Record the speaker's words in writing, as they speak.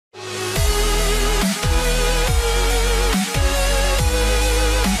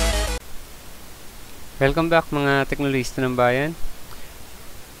Welcome back mga teknolohista ng bayan.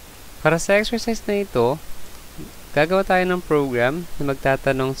 Para sa exercise na ito, gagawa tayo ng program na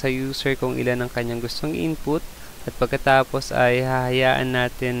magtatanong sa user kung ilan ang kanyang gustong input at pagkatapos ay hahayaan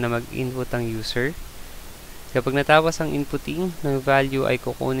natin na mag-input ang user. Kapag natapos ang inputting ng value ay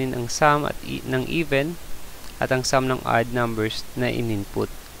kukunin ang sum ng even at ang sum ng odd numbers na in-input.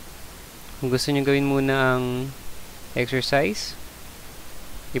 Kung gusto nyo gawin muna ang exercise,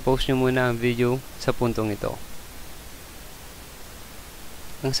 i-post nyo muna ang video sa puntong ito.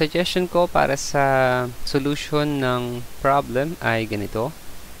 Ang suggestion ko para sa solution ng problem ay ganito.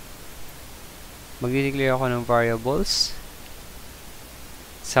 Mag-declare ako ng variables,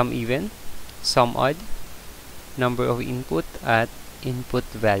 sum even, sum odd, number of input, at input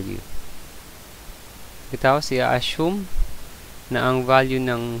value. Tapos i-assume na ang value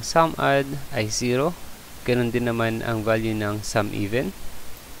ng sum odd ay 0. Ganun din naman ang value ng sum even.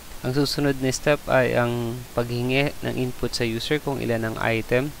 Ang susunod na step ay ang paghingi ng input sa user kung ilan ang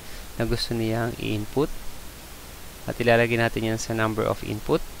item na gusto niyang i-input. At ilalagay natin yan sa number of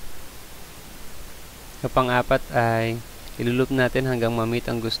input. Ang pang-apat ay ilulup natin hanggang ma-meet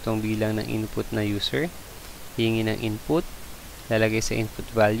ang gustong bilang ng input na user. Hihingi ng input, lalagay sa input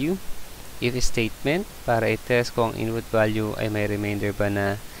value. If statement, para i-test kung ang input value ay may remainder ba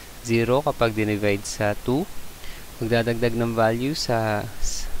na 0 kapag dinivide sa 2. Magdadagdag ng value sa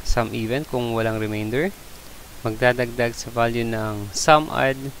sum even kung walang remainder. Magdadagdag sa value ng sum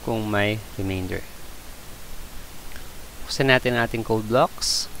odd kung may remainder. Buksan natin ang ating code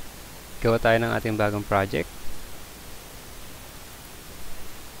blocks. Gawa tayo ng ating bagong project.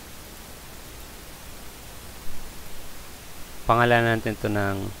 Pangalanan natin ito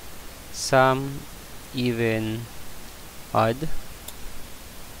ng sum even odd.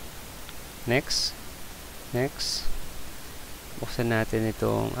 Next. Buksan natin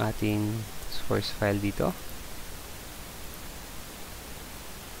itong ating source file dito.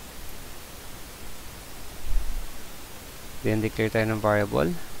 Then declare tayo ng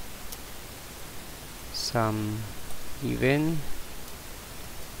variable sum even,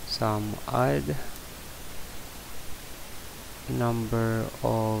 sum odd, number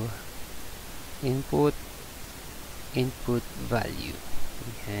of input, input value.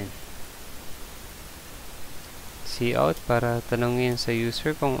 Ayan. Cout para tanongin sa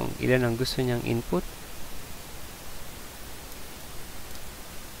user kung ilan ang gusto niyang input.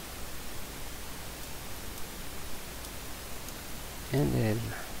 And then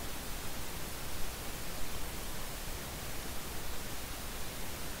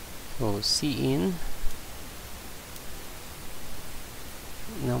cin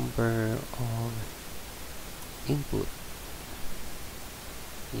number of input.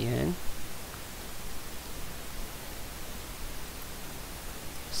 Yan.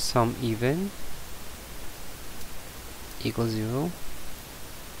 Sum even equals 0.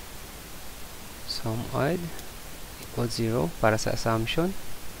 Sum odd equals 0 para sa assumption.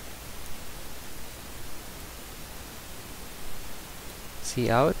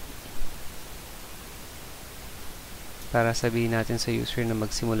 Cout para sabihin natin sa user na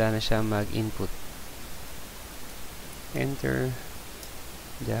magsimula na siya mag-input. Enter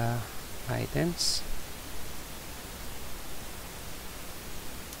the items.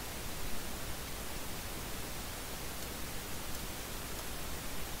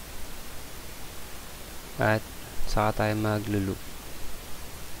 At saka tayo maglo-loop.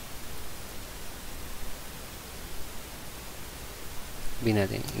 Sabihin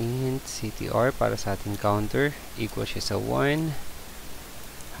natin int ctr para sa ating counter equal siya sa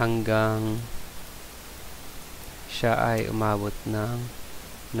 1 hanggang siya ay umabot ng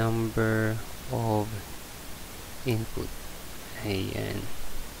number of input. Ayan.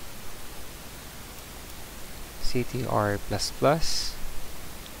 ctr++.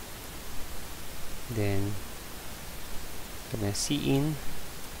 Then cin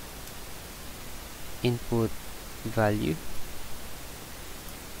input value,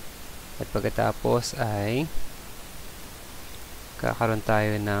 at pagkatapos ay kakaroon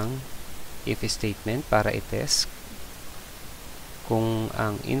tayo ng if statement para i-test kung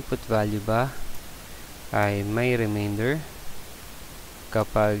ang input value ba ay may remainder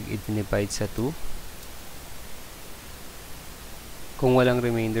kapag i-divide sa 2. Kung walang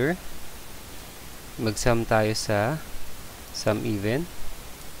remainder, mag-sum tayo sa sum even,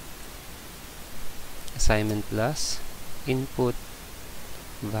 assignment plus input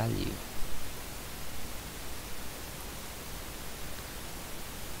value.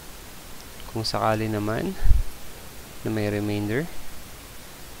 Kung sakali naman na may remainder,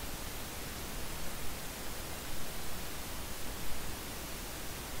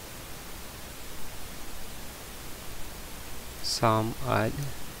 sum odd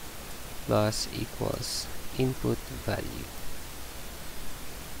plus equals input value.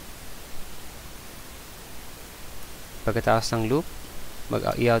 Pagkatapos ng loop,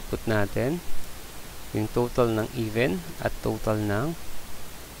 i-output natin yung total ng even at total ng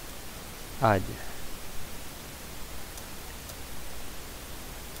odd.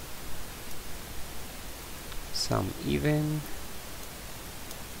 Sum even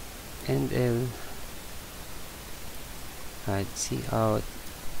and L add cout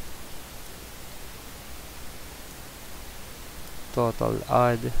total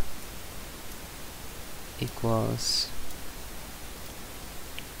odd equals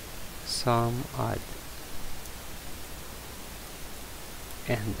sum odd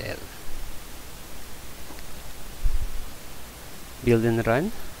and L. Build and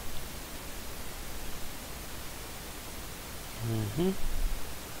run.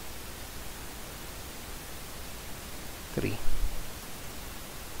 3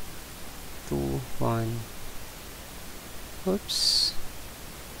 2 1. Oops,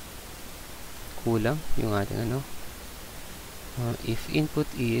 kulang yung ating if input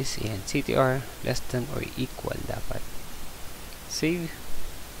is CTR less than or equal, dapat save,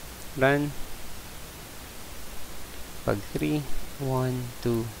 run. Pag 3 1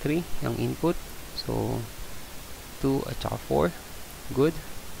 2 3 ang input, so 2 at saka 4, good.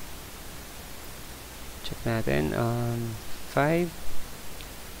 Check natin, 5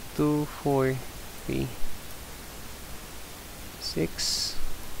 2 4 3 6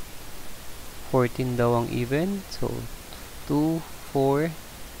 14 daw ang even, so 2 4,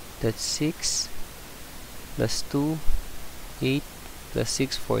 that's 6 plus 2 8 plus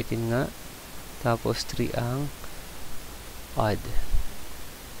 6 14 nga, tapos 3 ang odd.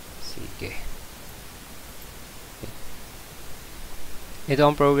 Sige, ito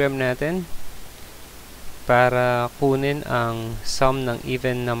ang program natin para kunin ang sum ng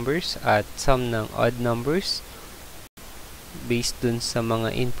even numbers at sum ng odd numbers based dun sa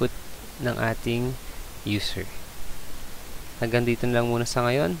mga input ng ating user. Hanggang dito lang muna sa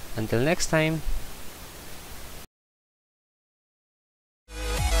ngayon. Until next time.